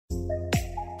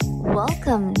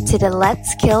Welcome to the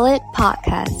Let's Kill It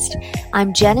podcast.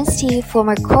 I'm Janice T,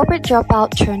 former corporate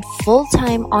dropout turned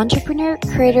full-time entrepreneur,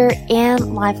 creator,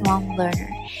 and lifelong learner.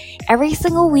 Every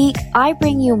single week, I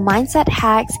bring you mindset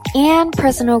hacks and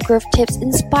personal growth tips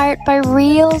inspired by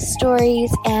real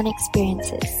stories and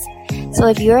experiences. So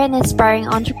if you're an aspiring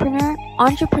entrepreneur,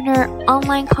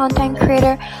 online content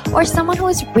creator, or someone who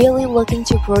is really looking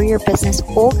to grow your business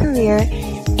or career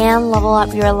and level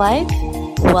up your life,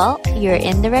 well, you're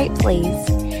in the right place.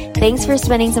 Thanks for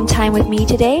spending some time with me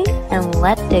today, and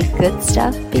let the good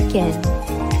stuff begin.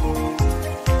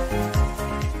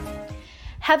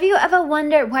 Have you ever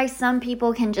wondered why some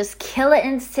people can just kill it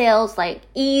in sales like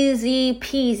easy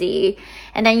peasy,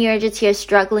 and then you're just here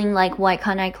struggling like, why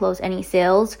can't I close any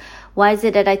sales? Why is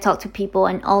it that I talk to people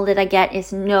and all that I get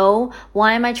is no?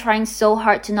 Why am I trying so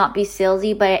hard to not be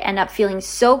salesy, but I end up feeling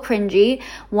so cringy?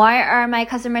 Why are my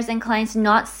customers and clients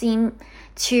not seem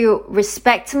to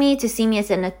respect me, to see me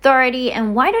as an authority?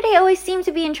 And why do they always seem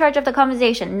to be in charge of the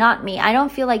conversation? Not me. I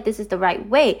don't feel like this is the right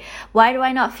way. Why do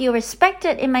I not feel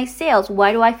respected in my sales?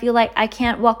 Why do I feel like I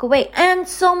can't walk away? And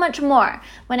so much more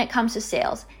when it comes to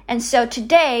sales. And so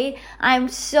today, I'm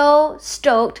so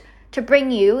stoked to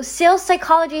bring you sales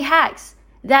psychology hacks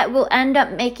that will end up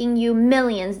making you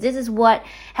millions. This is what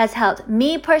has helped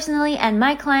me personally and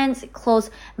my clients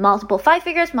close multiple 5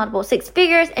 figures, multiple 6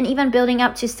 figures, and even building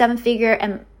up to 7-figure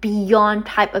and beyond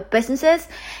type of businesses.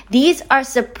 These are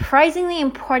surprisingly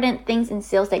important things in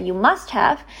sales that you must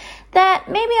have that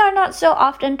maybe are not so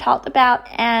often talked about,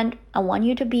 and I want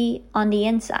you to be on the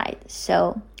inside.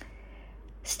 So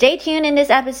stay tuned in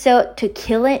this episode to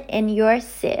kill it in your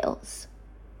sales.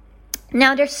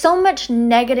 Now, there's so much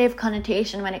negative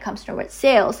connotation when it comes to the word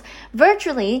sales.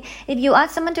 Virtually, if you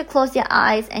ask someone to close their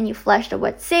eyes and you flash the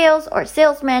word sales or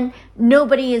salesman,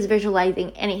 nobody is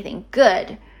visualizing anything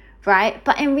good, right?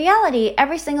 But in reality,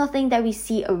 every single thing that we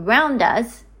see around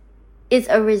us is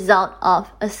a result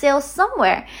of a sale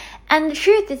somewhere. And the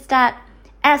truth is that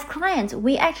as clients,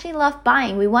 we actually love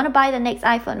buying. We want to buy the next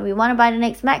iPhone. We want to buy the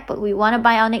next MacBook. We want to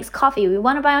buy our next coffee. We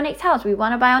want to buy our next house. We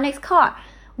want to buy our next car.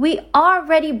 We are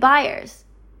ready buyers.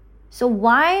 So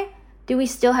why do we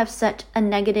still have such a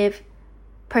negative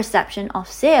perception of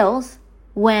sales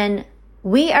when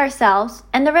we ourselves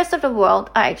and the rest of the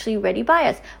world are actually ready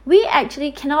buyers? We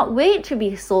actually cannot wait to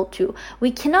be sold to.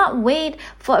 We cannot wait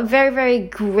for a very, very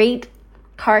great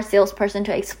car salesperson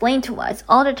to explain to us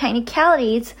all the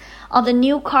technicalities of the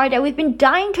new car that we've been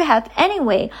dying to have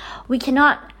anyway. We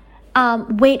cannot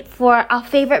wait for our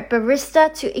favorite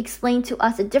barista to explain to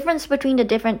us the difference between the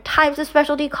different types of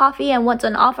specialty coffee and what's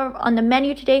on offer on the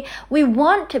menu today. We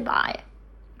want to buy,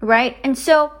 right? And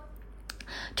so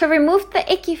to remove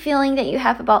the icky feeling that you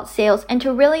have about sales and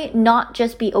to really not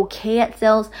just be okay at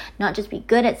sales, not just be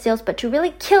good at sales, but to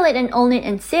really kill it and own it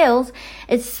in sales,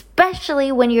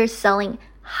 especially when you're selling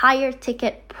higher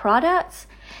ticket products,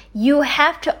 you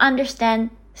have to understand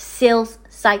sales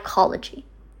psychology.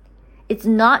 It's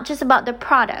not just about the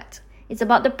product. It's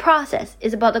about the process.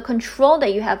 It's about the control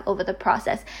that you have over the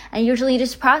process. And usually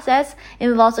this process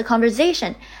involves a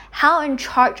conversation. How in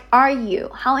charge are you?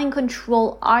 How in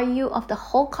control are you of the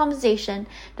whole conversation,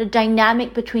 the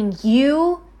dynamic between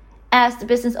you as the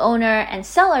business owner and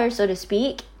seller, so to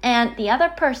speak, and the other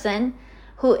person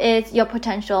who is your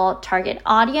potential target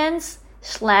audience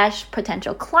 /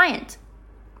 potential client,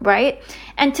 right?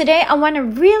 And today I want to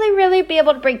really be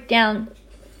able to break down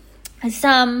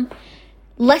some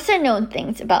lesser known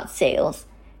things about sales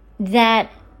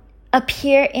that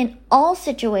appear in all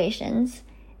situations,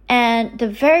 and the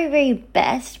very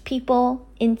best people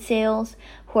in sales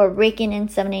who are raking in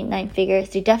 7, 8, 9 figures,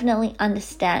 they definitely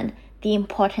understand the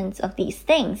importance of these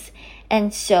things.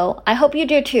 And so I hope you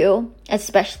do too,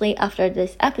 especially after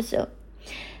this episode.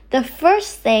 The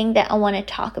first thing that I want to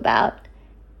talk about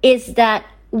is that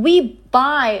we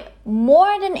buy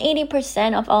more than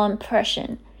 80% of our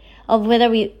impression of whether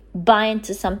we buy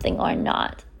into something or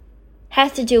not.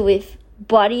 Has to do with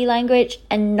body language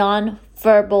and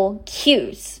non-verbal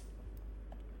cues.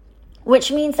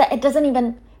 Which means that it doesn't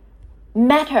even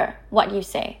matter what you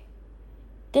say.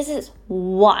 This is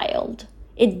wild.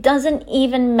 It doesn't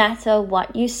even matter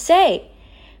what you say,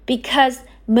 because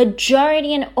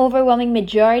majority and overwhelming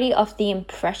majority of the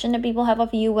impression that people have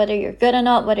of you, whether you're good or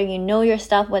not, whether you know your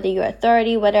stuff, whether you're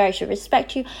authority, whether I should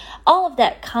respect you, all of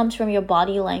that comes from your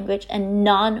body language and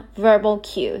non-verbal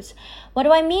cues. What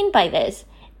do I mean by this?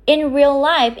 In real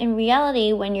life, in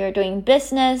reality, when you're doing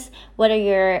business, whether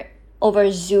you're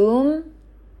over Zoom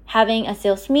having a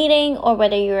sales meeting, or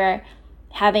whether you're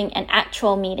having an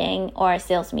actual meeting or a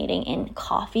sales meeting in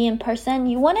coffee in person,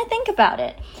 you want to think about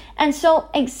it. And so,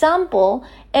 example,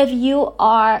 if you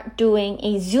are doing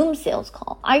a Zoom sales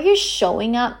call, are you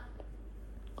showing up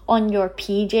on your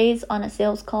PJs on a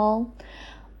sales call?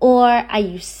 Or are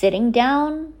you sitting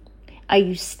down? Are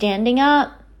you standing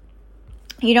up?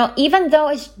 Even though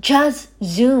it's just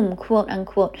Zoom, quote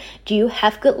unquote, do you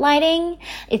have good lighting?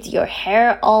 Is your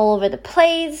hair all over the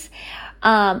place?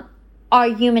 Are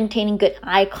you maintaining good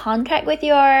eye contact with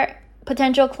your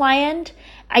potential client?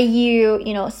 Are you,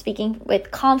 speaking with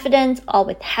confidence or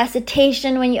with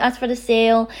hesitation when you ask for the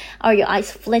sale? Are your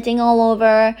eyes flitting all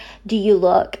over? Do you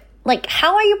look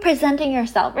how are you presenting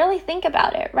yourself? Really think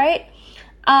about it, right?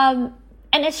 And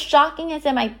as shocking as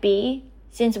it might be,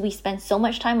 since we spend so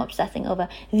much time obsessing over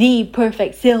the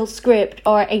perfect sales script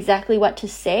or exactly what to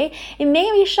say, it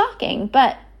may be shocking,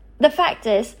 but the fact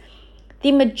is,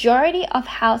 the majority of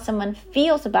how someone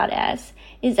feels about us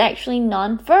is actually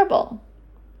nonverbal.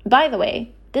 By the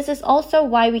way, this is also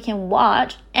why we can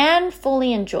watch and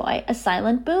fully enjoy a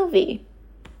silent movie,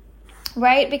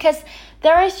 right? Because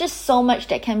there is just so much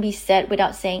that can be said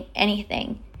without saying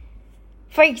anything.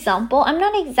 For example, I'm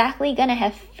not exactly going to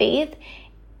have faith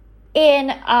in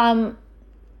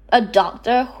a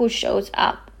doctor who shows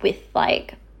up with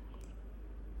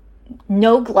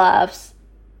no gloves,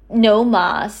 no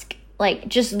mask,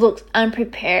 just looks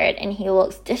unprepared, and he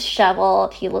looks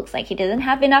disheveled. He looks like he doesn't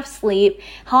have enough sleep.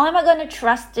 How am I going to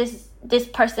trust this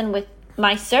person with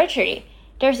my surgery?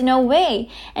 There's no way.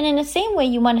 And in the same way,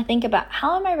 you want to think about,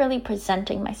 how am I really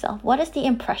presenting myself? What is the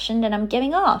impression that I'm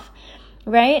giving off,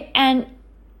 right? And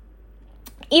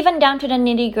even down to the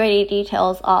nitty-gritty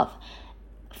details of,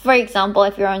 for example,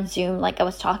 if you're on Zoom, like I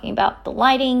was talking about, the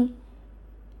lighting.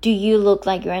 Do you look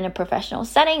like you're in a professional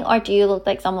setting, or do you look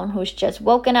like someone who's just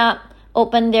woken up,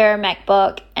 opened their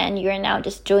MacBook, and you're now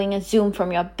just doing a Zoom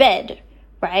from your bed,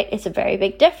 right? It's a very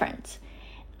big difference.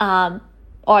 Or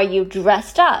are you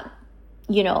dressed up,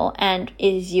 and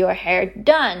is your hair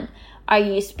done? Are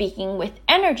you speaking with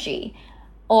energy?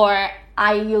 Or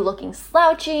are you looking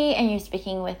slouchy and you're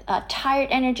speaking with a tired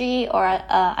energy, or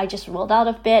I just rolled out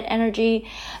of bed energy?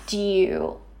 Do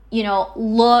you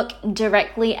look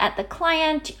directly at the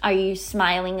client? Are you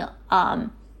smiling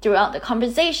throughout the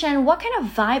conversation? What kind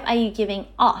of vibe are you giving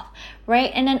off,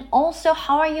 right? And then also,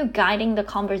 how are you guiding the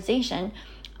conversation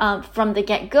from the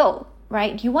get-go,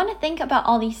 right? You want to think about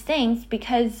all these things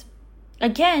because,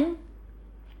 again,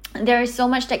 there is so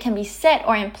much that can be said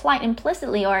or implied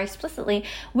implicitly or explicitly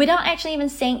without actually even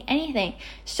saying anything.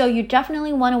 So you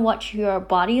definitely want to watch your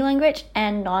body language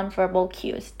and nonverbal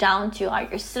cues down to, are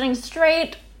you sitting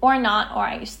straight or not, or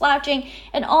are you slouching,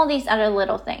 and all these other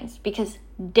little things, because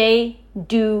they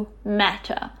do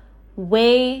matter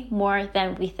way more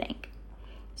than we think.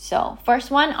 So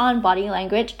first one on body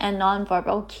language and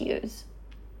nonverbal cues.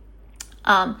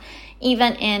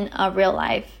 Even in a real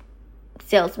life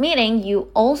sales meeting, you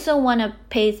also want to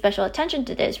pay special attention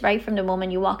to this, right? From the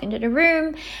moment you walk into the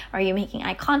room, are you making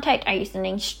eye contact? Are you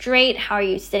sitting straight? How are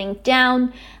you sitting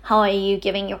down? How are you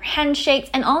giving your handshakes?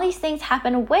 And all these things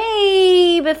happen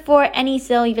way before any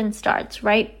sale even starts,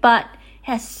 right? But it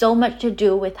has so much to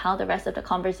do with how the rest of the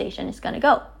conversation is going to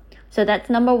go. So that's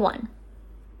number one.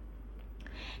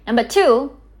 Number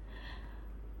two,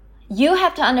 you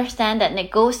have to understand that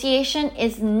negotiation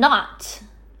is not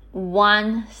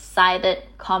one-sided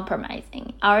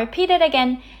compromising. I'll repeat it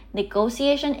again.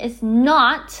 Negotiation is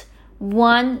not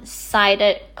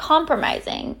one-sided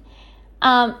compromising.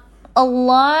 A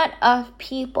lot of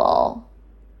people,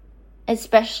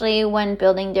 especially when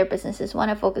building their businesses, want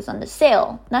to focus on the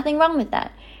sale. Nothing wrong with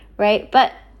that, right?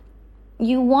 But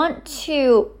you want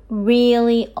to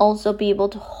really also be able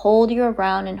to hold your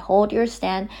ground and hold your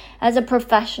stand as a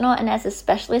professional and as a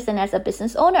specialist and as a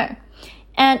business owner.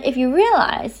 And if you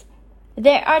realize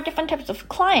there are different types of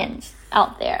clients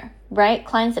out there, right?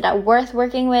 Clients that are worth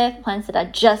working with, clients that are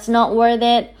just not worth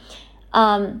it.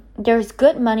 There's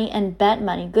good money and bad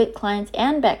money, good clients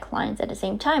and bad clients at the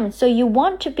same time. So you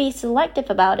want to be selective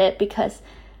about it, because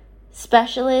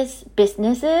specialist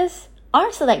businesses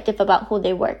are selective about who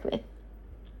they work with.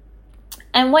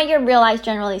 And what you realize,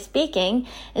 generally speaking,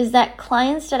 is that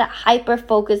clients that are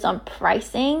hyper-focused on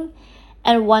pricing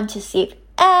and want to save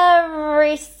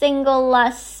every single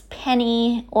last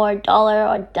penny or dollar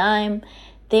or dime,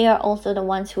 they are also the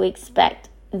ones who expect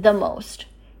the most,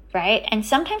 right? And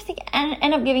sometimes they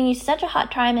end up giving you such a hard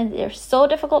time, and they're so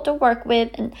difficult to work with,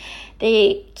 and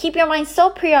they keep your mind so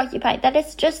preoccupied that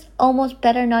it's just almost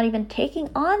better not even taking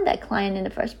on that client in the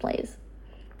first place,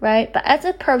 right? But as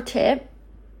a pro tip,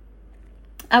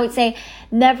 I would say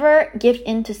never give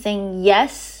in to saying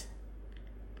yes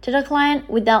to the client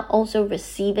without also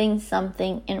receiving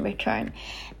something in return.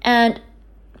 And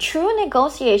true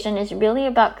negotiation is really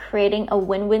about creating a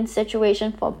win-win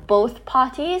situation for both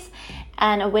parties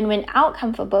and a win-win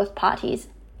outcome for both parties.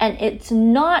 And it's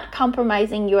not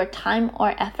compromising your time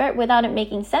or effort without it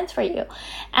making sense for you.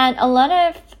 And a lot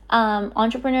of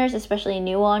entrepreneurs, especially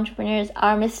new entrepreneurs,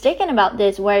 are mistaken about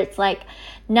this, where it's like,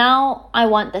 now I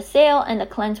want the sale and the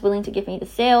client's willing to give me the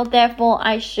sale, therefore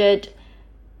I should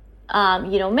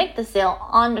make the sale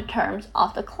on the terms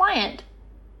of the client.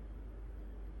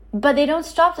 But they don't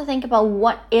stop to think about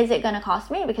what is it going to cost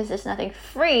me, because there's nothing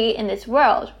free in this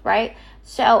world, right?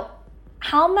 So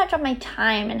how much of my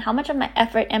time and how much of my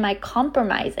effort am I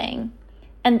compromising?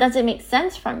 And does it make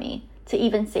sense for me to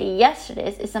even say yes to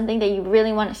this? Is something that you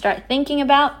really want to start thinking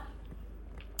about,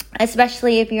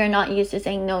 especially if you're not used to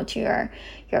saying no to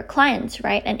your clients,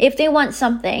 right? And if they want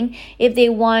something, if they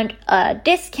want a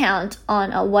discount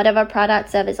on whatever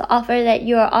product, service, or offer that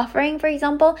you're offering, for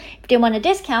example, if they want a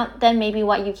discount, then maybe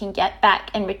what you can get back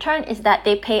in return is that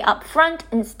they pay upfront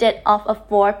instead of a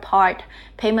 4-part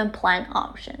payment plan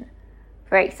option,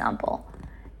 for example.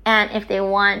 And if they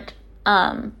want,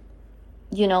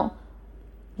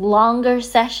 longer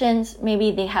sessions, maybe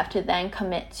they have to then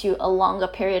commit to a longer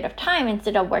period of time.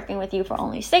 Instead of working with you for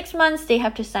only 6 months, they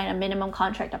have to sign a minimum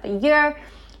contract of a year.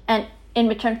 And in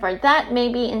return for that,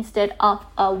 maybe instead of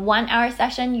a 1-hour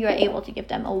session, you're able to give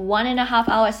them a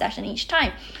 1.5-hour session each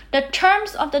time. The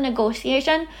terms of the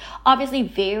negotiation obviously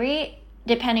vary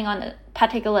depending on the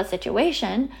particular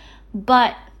situation,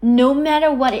 but no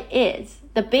matter what it is,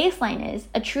 the baseline is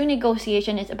a true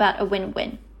negotiation is about a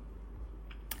win-win.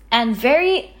 And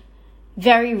very,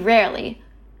 very rarely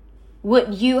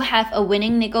would you have a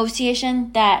winning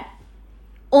negotiation that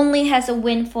only has a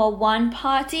win for one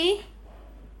party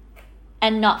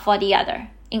and not for the other,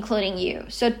 including you.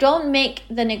 So don't make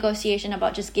the negotiation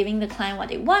about just giving the client what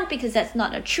they want, because that's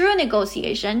not a true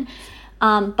negotiation.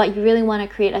 But you really want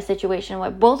to create a situation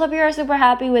where both of you are super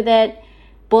happy with it.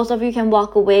 Both of you can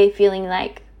walk away feeling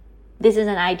like this is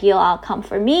an ideal outcome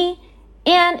for me.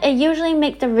 And it usually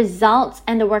makes the results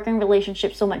and the working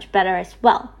relationship so much better as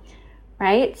well,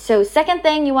 right? So second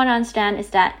thing you want to understand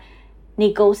is that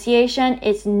negotiation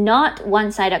is not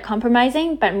one-sided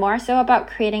compromising, but more so about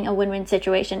creating a win-win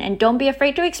situation. And don't be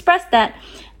afraid to express that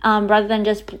rather than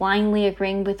just blindly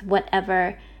agreeing with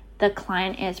whatever the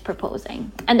client is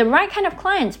proposing. And the right kind of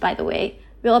clients, by the way,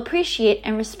 will appreciate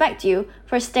and respect you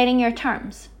for stating your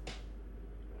terms.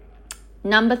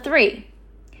 Number 3.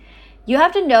 You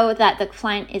have to know that the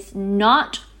client is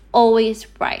not always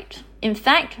right. In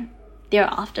fact,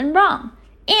 they're often wrong.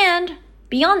 And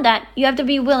beyond that, you have to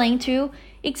be willing to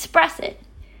express it,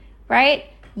 right?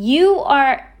 You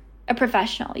are a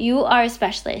professional. You are a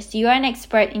specialist. You are an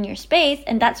expert in your space,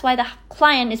 and that's why the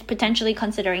client is potentially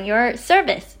considering your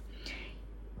service.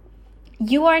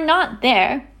 You are not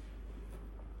there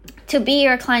to be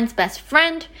your client's best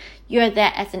friend. You're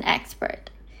there as an expert.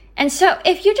 And so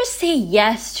if you just say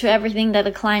yes to everything that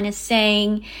the client is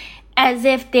saying as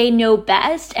if they know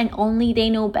best and only they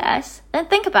know best, then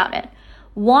think about it.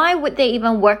 Why would they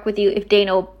even work with you if they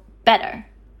know better?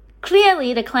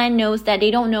 Clearly, the client knows that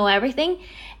they don't know everything,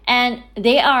 and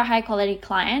they are a high quality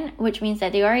client, which means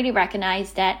that they already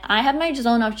recognize that I have my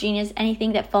zone of genius.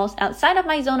 Anything that falls outside of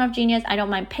my zone of genius, I don't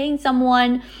mind paying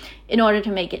someone in order to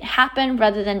make it happen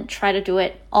rather than try to do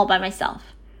it all by myself.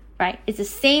 Right? It's the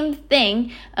same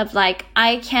thing of like,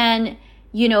 I can,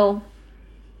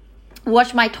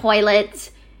 wash my toilets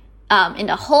in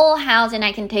the whole house, and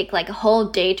I can take like a whole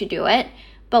day to do it.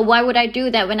 But why would I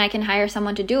do that when I can hire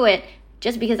someone to do it?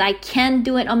 Just because I can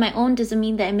do it on my own doesn't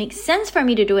mean that it makes sense for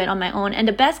me to do it on my own. And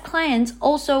the best clients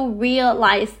also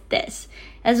realize this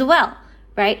as well,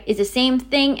 right? It's the same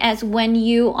thing as when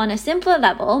you, on a simpler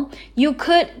level, you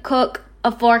could cook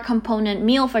a 4-component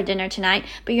meal for dinner tonight,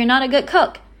 but you're not a good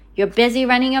cook. You're busy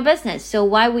running your business. So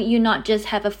why would you not just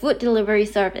have a food delivery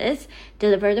service,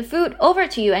 deliver the food over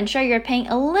to you? And sure, you're paying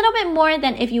a little bit more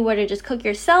than if you were to just cook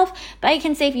yourself, but it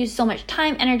can save you so much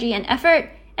time, energy, and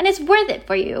effort, and it's worth it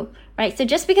for you, right? So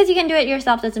just because you can do it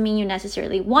yourself doesn't mean you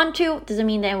necessarily want to, doesn't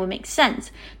mean that it would make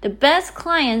sense. The best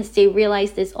clients, they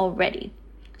realize this already.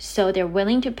 So they're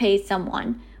willing to pay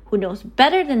someone who knows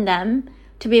better than them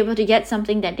to be able to get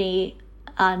something that they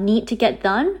need to get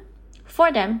done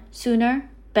for them sooner,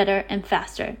 better, and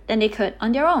faster than they could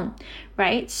on their own,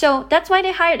 right? So that's why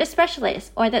they hired a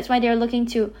specialist, or that's why they're looking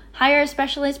to hire a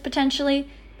specialist potentially,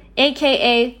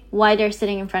 aka why they're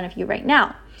sitting in front of you right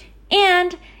now.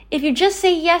 And If you just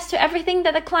say yes to everything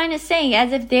that the client is saying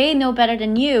as if they know better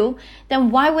than you, then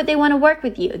why would they want to work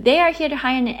with you? They are here to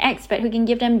hire an expert who can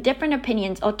give them different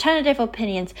opinions, alternative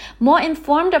opinions, more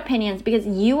informed opinions, because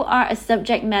you are a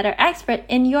subject matter expert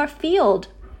in your field.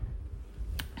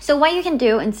 So what you can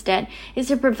do instead is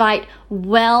to provide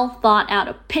well thought out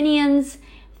opinions,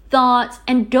 thoughts,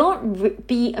 and don't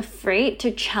be afraid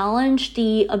to challenge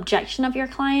the objection of your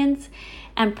clients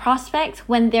and prospects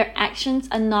when their actions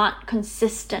are not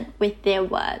consistent with their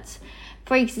words.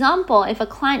 For example, if a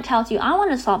client tells you, I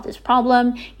want to solve this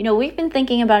problem, we've been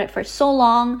thinking about it for so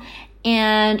long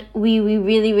and we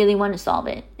really, really want to solve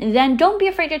it. And then don't be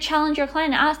afraid to challenge your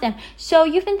client and ask them, so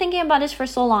you've been thinking about this for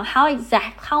so long, how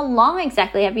long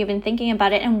exactly have you been thinking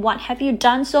about it, and what have you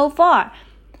done so far?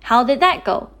 How did that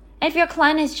go? And if your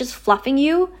client is just fluffing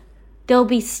you, they'll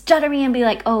be stuttering and be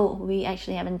like, oh, we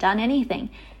actually haven't done anything.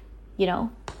 Maybe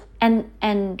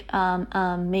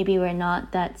we're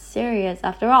not that serious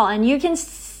after all. And you can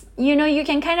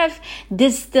kind of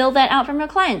distill that out from your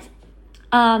clients.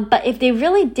 But if they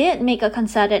really did make a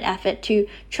concerted effort to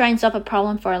try and solve a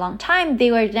problem for a long time,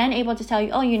 they were then able to tell you,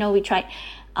 we tried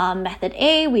method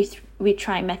A, we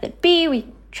tried method B, we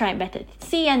tried method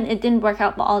C, and it didn't work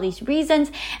out for all these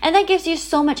reasons. And that gives you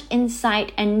so much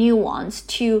insight and nuance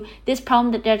to this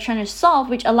problem that they're trying to solve,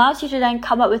 which allows you to then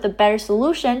come up with a better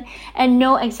solution and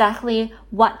know exactly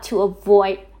what to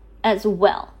avoid as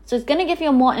well. So it's going to give you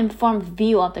a more informed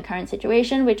view of the current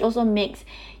situation, which also makes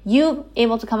you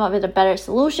able to come up with a better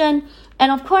solution,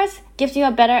 and of course gives you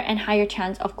a better and higher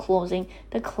chance of closing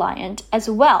the client as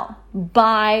well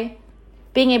by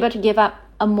being able to give up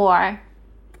a more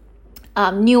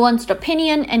nuanced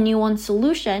opinion and nuanced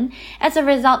solution as a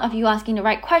result of you asking the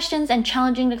right questions and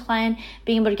challenging the client.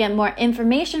 Being able to get more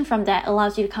information from that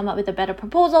allows you to come up with a better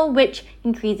proposal, which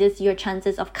increases your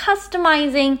chances of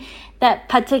customizing that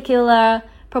particular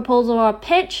proposal or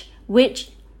pitch,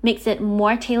 which makes it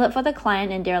more tailored for the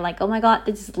client, and they're like, oh my god,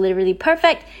 this is literally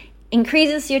perfect.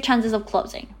 Increases your chances of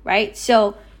closing, right?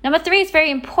 So number 3 is very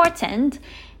important.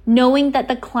 Knowing that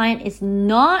the client is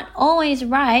not always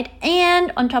right,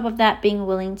 and on top of that, being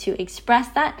willing to express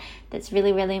that's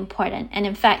really, really important. And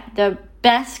in fact, the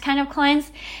best kind of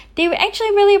clients, they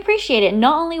actually really appreciate it.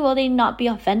 Not only will they not be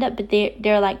offended, but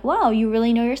they're like, wow, you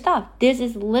really know your stuff. This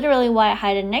is literally why I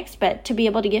hired an expert, to be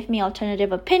able to give me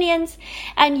alternative opinions,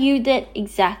 and you did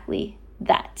exactly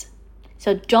that.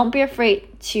 So don't be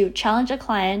afraid to challenge a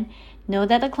client. Know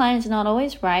that the client is not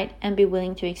always right, and be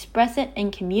willing to express it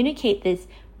and communicate this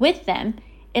with them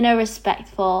in a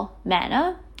respectful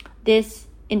manner. This,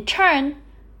 in turn,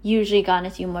 usually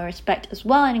garners you more respect as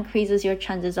well and increases your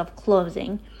chances of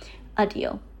closing a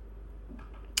deal.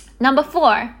 Number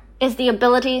 4 is the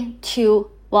ability to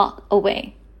walk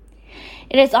away.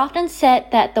 It is often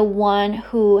said that the one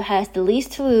who has the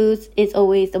least to lose is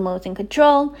always the most in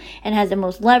control and has the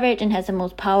most leverage and has the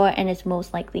most power and is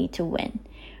most likely to win,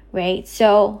 right?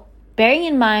 So bearing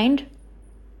in mind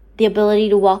the ability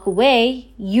to walk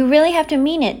away, you really have to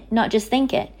mean it, not just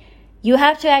think it. You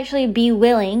have to actually be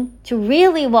willing to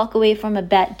really walk away from a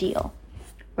bad deal,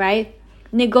 right?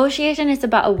 Negotiation is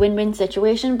about a win-win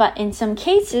situation, but in some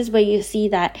cases where you see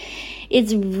that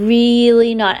it's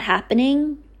really not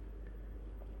happening,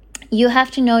 you have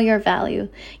to know your value.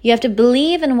 You have to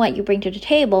believe in what you bring to the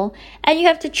table, and you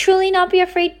have to truly not be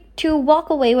afraid to walk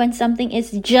away when something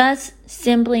is just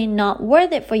simply not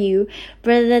worth it for you,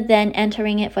 rather than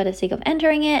entering it for the sake of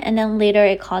entering it, and then later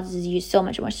it causes you so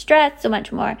much more stress, so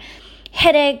much more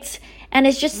headaches, and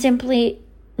it's just simply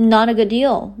not a good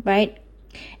deal, right?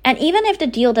 And even if the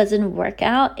deal doesn't work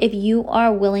out, if you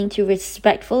are willing to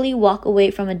respectfully walk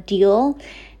away from a deal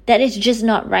that is just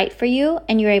not right for you,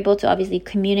 and you're able to obviously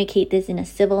communicate this in a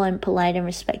civil and polite and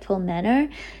respectful manner,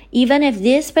 even if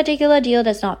this particular deal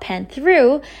does not pan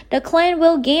through, the client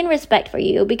will gain respect for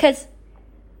you, because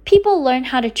people learn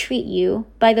how to treat you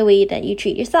by the way that you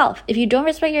treat yourself. If you don't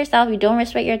respect yourself, you don't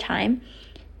respect your time,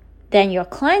 then your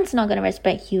client's not going to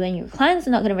respect you, and your client's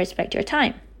not going to respect your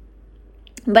time.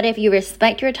 But if you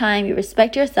respect your time, you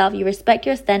respect yourself, you respect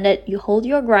your standard, you hold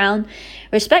your ground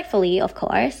respectfully, of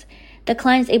course, the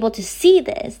client is able to see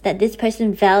this, that this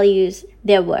person values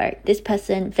their work, this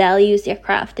person values their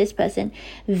craft, this person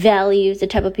values the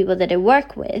type of people that they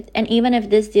work with. And even if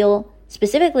this deal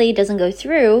specifically doesn't go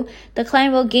through, the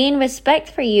client will gain respect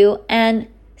for you and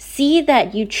see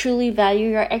that you truly value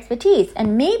your expertise.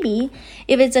 And maybe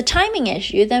if it's a timing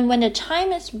issue, then when the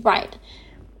time is right,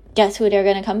 guess who they're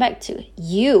going to come back to?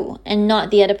 You, and not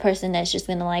the other person that's just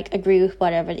going to agree with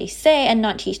whatever they say and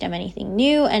not teach them anything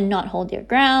new and not hold their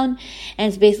ground. And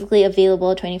it's basically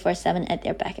available 24/7 at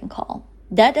their beck and call.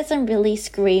 That doesn't really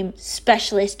scream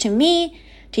specialist to me,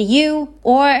 to you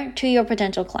or to your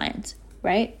potential clients,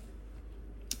 right?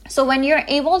 So when you're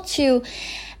able to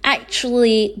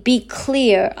actually be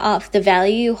clear of the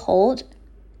value you hold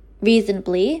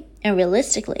reasonably and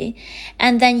realistically,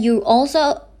 and then you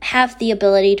also have the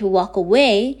ability to walk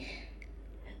away,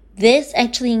 this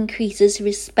actually increases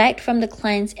respect from the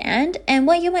client's end, and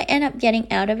what you might end up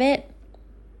getting out of it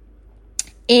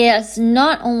is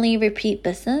not only repeat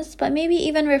business, but maybe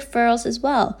even referrals as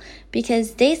well,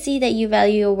 because they see that you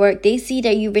value your work, they see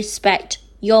that you respect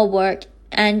your work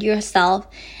and yourself,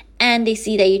 and they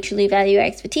see that you truly value your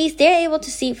expertise. They're able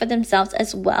to see it for themselves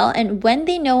as well, and when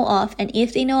they know of, and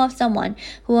if they know of someone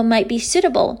who might be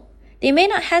suitable, they may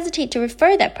not hesitate to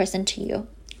refer that person to you,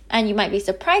 and you might be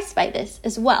surprised by this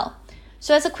as well.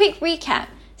 So as a quick recap,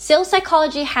 sales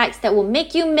psychology hacks that will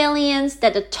make you millions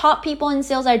that the top people in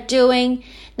sales are doing.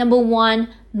 Number 1,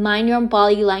 mind your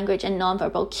body language and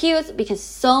nonverbal cues, because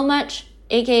so much,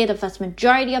 aka the vast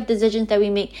majority of decisions that we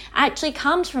make actually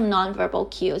comes from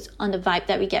nonverbal cues on the vibe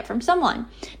that we get from someone.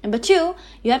 Number 2,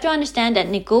 you have to understand that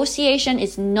negotiation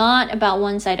is not about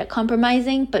one-sided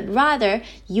compromising, but rather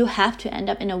you have to end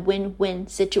up in a win-win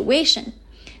situation.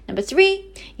 Number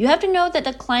 3, you have to know that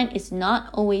the client is not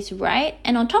always right,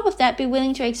 and on top of that, be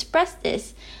willing to express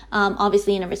this,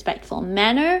 obviously in a respectful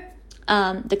manner.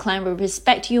 The client will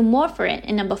respect you more for it.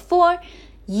 And number 4,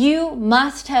 you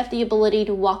must have the ability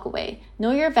to walk away.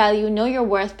 Know your value, know your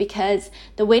worth, because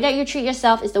the way that you treat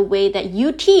yourself is the way that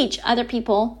you teach other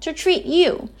people to treat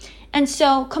you. And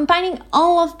so combining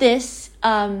all of this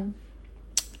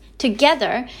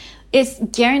together is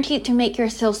guaranteed to make your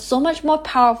sales so much more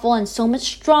powerful and so much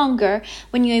stronger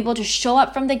when you're able to show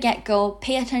up from the get-go,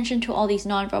 pay attention to all these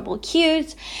nonverbal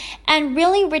cues, and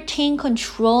really retain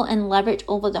control and leverage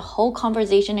over the whole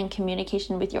conversation and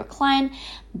communication with your client,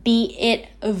 be it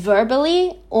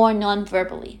verbally or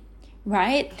non-verbally,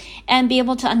 right? And be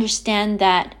able to understand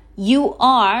that you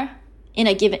are in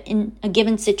a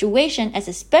given situation, as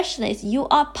a specialist, you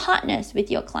are partners with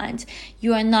your clients.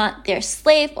 You are not their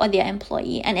slave or their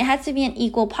employee, and it has to be an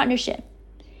equal partnership.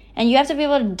 And you have to be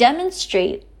able to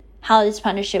demonstrate how this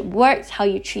partnership works, how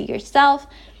you treat yourself,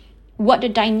 what the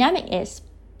dynamic is.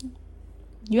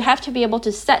 You have to be able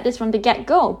to set this from the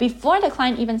get-go before the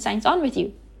client even signs on with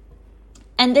you.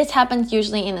 And this happens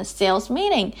usually in a sales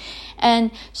meeting.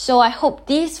 And so I hope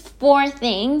these 4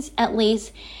 things at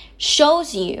least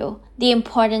shows you the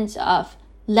importance of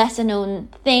lesser known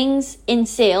things in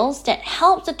sales that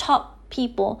help the top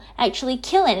people actually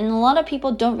kill it. And a lot of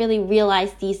people don't really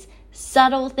realize these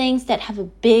subtle things that have a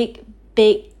big,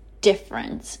 big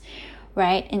difference,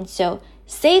 right? And so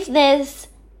save this,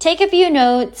 take a few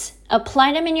notes,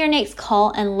 apply them in your next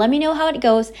call, and let me know how it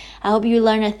goes. I hope you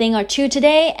learned a thing or two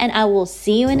today, and I will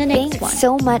see you in the next one. Thanks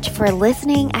so much for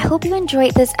listening. I hope you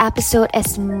enjoyed this episode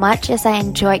as much as I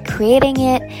enjoyed creating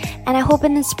it, and I hope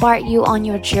it inspired you on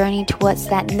your journey towards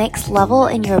that next level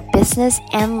in your business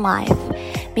and life.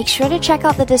 Make sure to check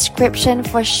out the description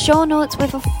for show notes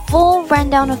with a full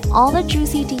rundown of all the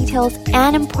juicy details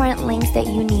and important links that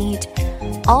you need.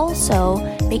 Also,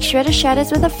 make sure to share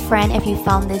this with a friend if you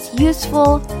found this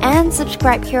useful, and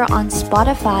subscribe here on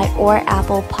Spotify or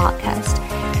Apple Podcast.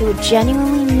 It would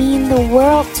genuinely mean the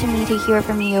world to me to hear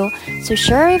from you. So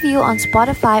share a review on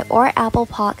Spotify or Apple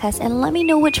Podcast and let me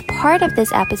know which part of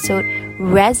this episode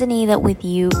resonated with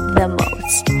you the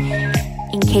most.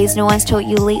 In case no one's told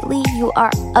you lately, you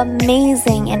are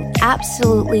amazing and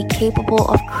absolutely capable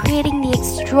of creating the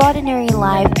extraordinary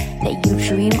life that you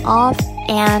dream of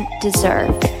and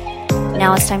deserve.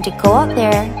 Now it's time to go out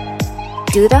there,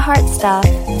 do the hard stuff,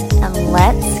 and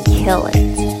let's kill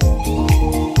it.